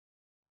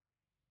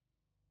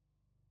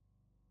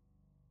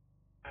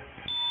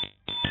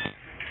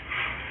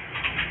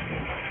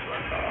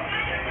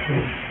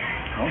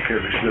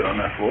scared to shit on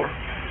that floor.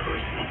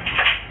 Pussy.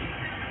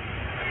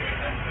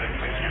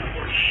 I can't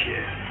afford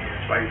shit.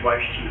 That's why your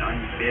wife's cheating on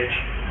you, bitch.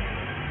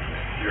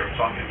 You're a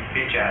fucking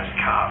bitch-ass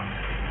cop.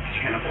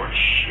 You can't afford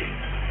shit.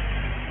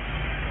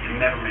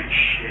 You'll never make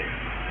shit.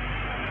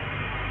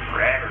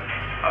 Forever.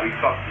 I'll be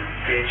fucking this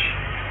bitch.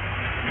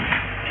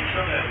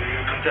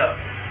 What's up?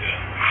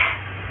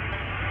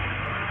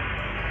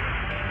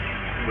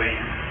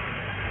 Waiting.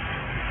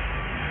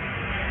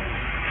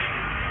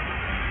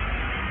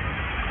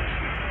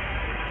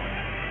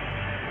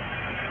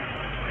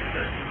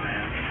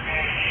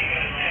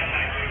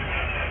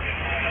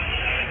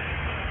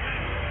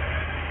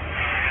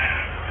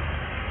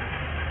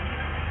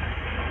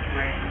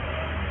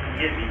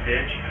 Get me,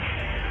 bitch.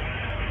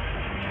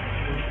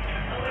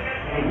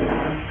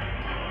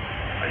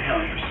 I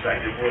don't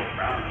respect the world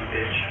around me,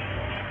 bitch.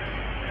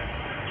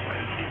 That's why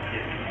you can't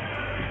get me.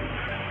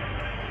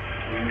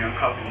 When you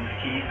uncuff these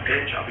keys,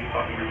 bitch, I'll be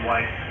fucking your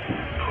wife.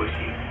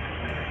 Pussy.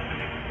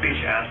 Bitch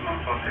ass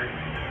motherfucker.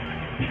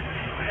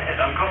 Go ahead,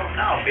 uncuff them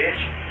now,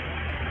 bitch.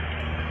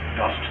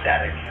 Y'all some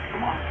static.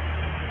 Come on.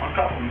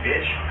 Uncuff them,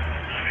 bitch.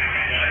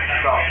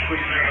 Stop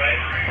pushing me, right?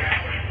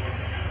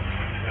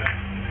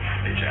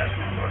 Bitch ass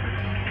motherfucker.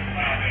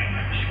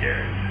 I'm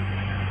scared.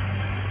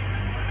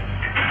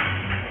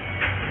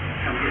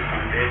 Come get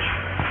some, bitch.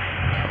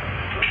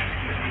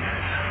 Excuse me,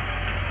 guys.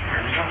 Where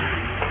are we going?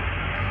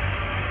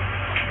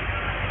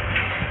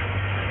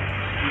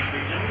 Excuse me,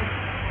 gentlemen.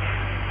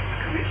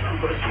 Come get some,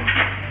 pussy.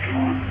 Come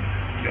on.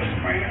 You got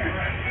some right here.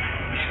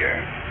 You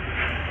scared?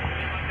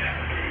 Yeah,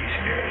 you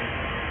scared.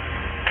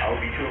 I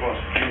will be two of us.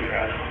 Your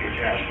ass, bitch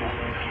ass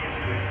motherfucker.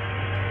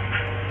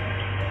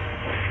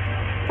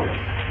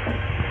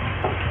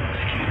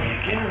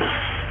 Again.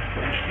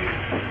 Thank you.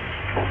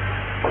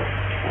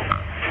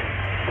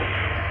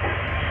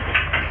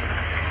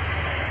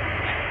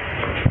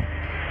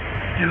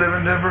 You live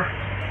in Denver?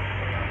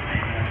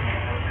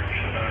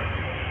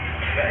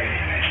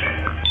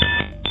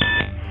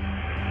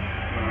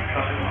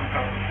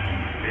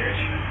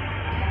 Bitch.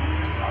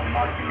 I'm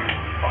knocking your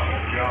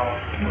fucking jaw.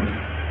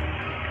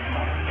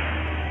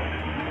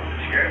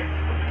 Scared?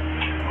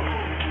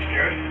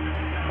 Scared?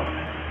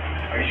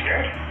 Are you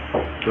scared?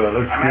 Do I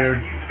look scared?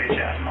 Bitch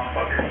ass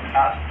motherfucker.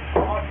 Ask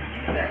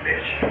that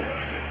bitch.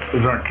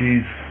 Those aren't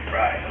keys.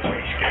 Right, that's why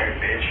you're scared,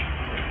 bitch.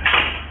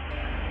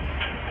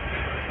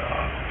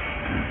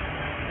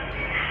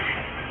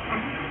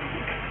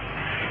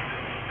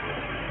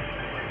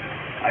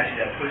 I see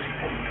that pussy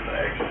pulling your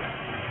leg.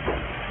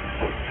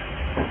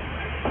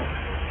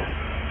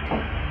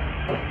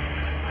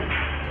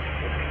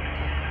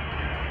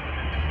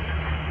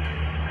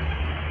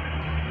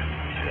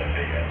 See that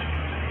big ass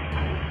pussy?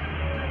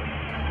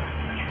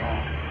 What's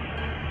wrong?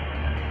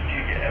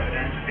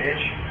 Evidence,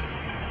 bitch.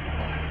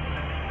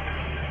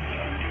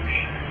 Don't do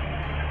shit.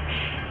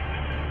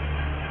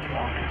 Come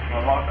on, man. Come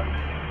on, lock them.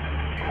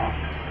 Come on.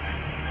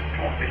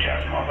 Come on, bitch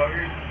ass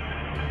motherfucker.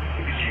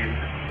 Look at you.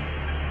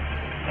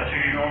 That's who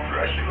you're going for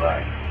the rest of your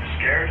life. You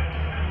scared?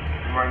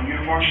 You're wearing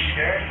uniform, you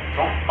scared?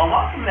 Don't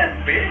unlock them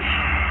then, bitch.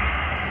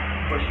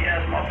 Pussy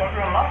ass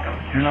motherfucker, unlock them.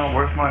 You're not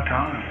worth my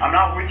time. I'm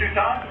not worth your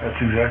time? That's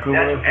exactly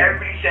what I said.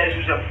 Everybody says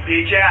who's a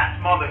bitch ass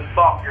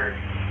motherfucker.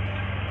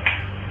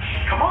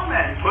 Come on,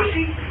 man,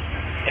 pussy.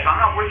 If I'm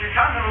not worth your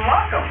time, then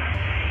unlock them.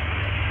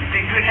 You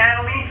think you can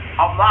handle me?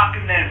 I'll lock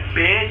them then,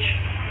 bitch.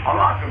 I'll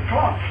lock them.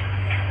 Come on.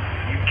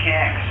 You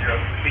can't, because you're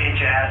a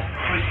bitch-ass,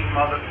 pussy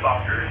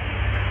motherfucker.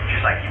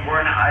 Just like you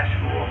were in high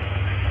school.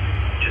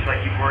 Just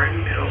like you were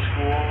in middle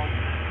school.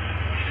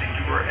 Just like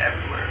you were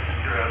everywhere.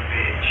 You're a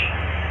bitch.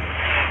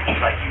 Just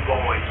like you've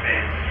always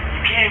been.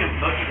 You can't even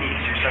look at me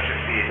because you're such a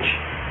bitch.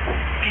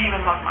 You can't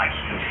even look my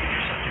keys because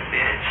you're such a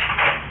bitch.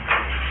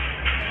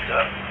 What's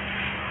up?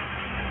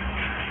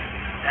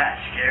 That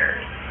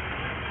scared?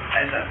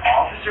 As an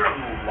officer of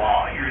the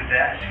law, you're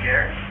that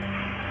scared?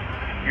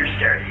 You're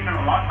scared to even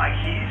unlock my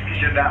keys because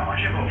you're that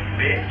much of a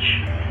bitch?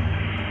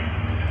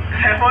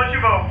 That much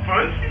of a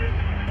pussy?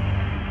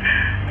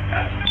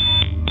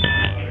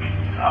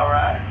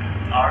 Alright,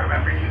 I'll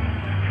remember you.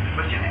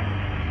 What's your name?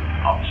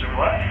 Officer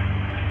what?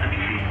 Let me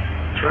see.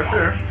 It's right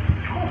there.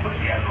 Come on,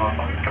 pussy ass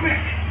motherfucker. Come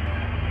here.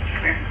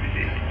 Come here, let me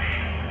see.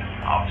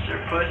 Officer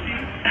Pussy?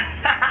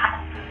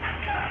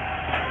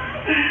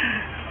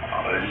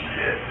 Oh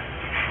shit.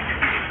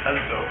 That's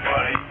so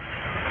funny.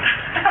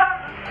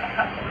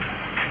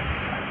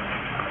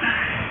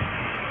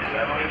 Is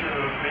that much of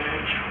a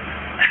bitch?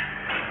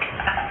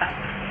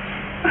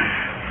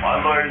 My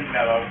lawyers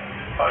never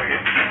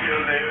fucking feel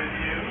they with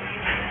you.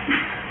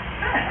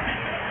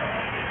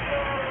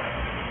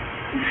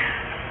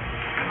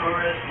 Come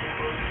arrest me,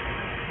 pussy.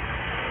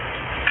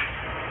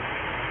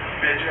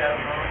 Bitch ass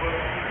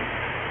motherfucker.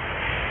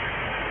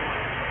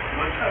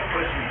 What's up,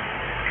 pussy?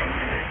 Come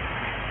here.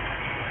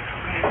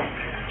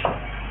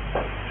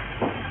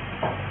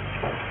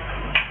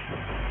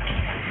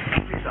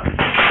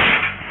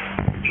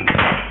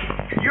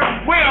 You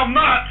will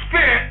not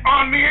spit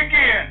on me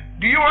again.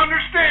 Do you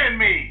understand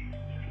me?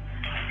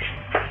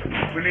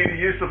 We need a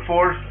use of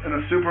force and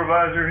a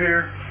supervisor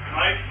here.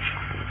 Mike?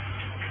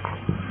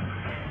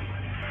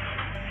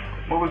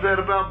 What was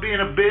that about being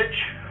a bitch?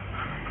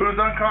 Who's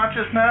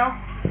unconscious now?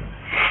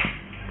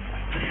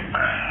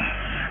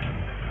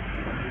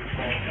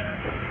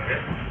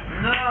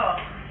 No.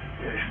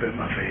 Yeah, he spit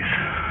in my face.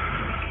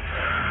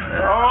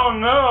 Oh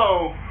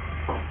no!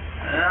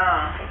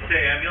 Yeah. Say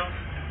ambulance?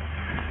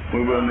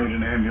 We will need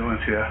an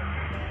ambulance, yeah.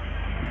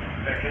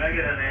 Hey, can I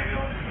get an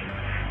ambulance?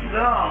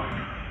 No.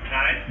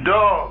 9?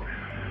 Dog!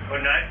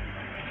 What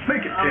 9?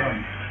 Make it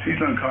 10.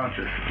 He's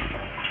unconscious.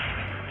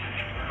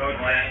 Code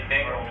 10.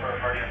 For a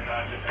party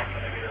unconscious, I'm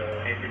gonna get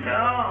a...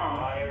 No.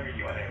 Fire,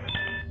 you want it?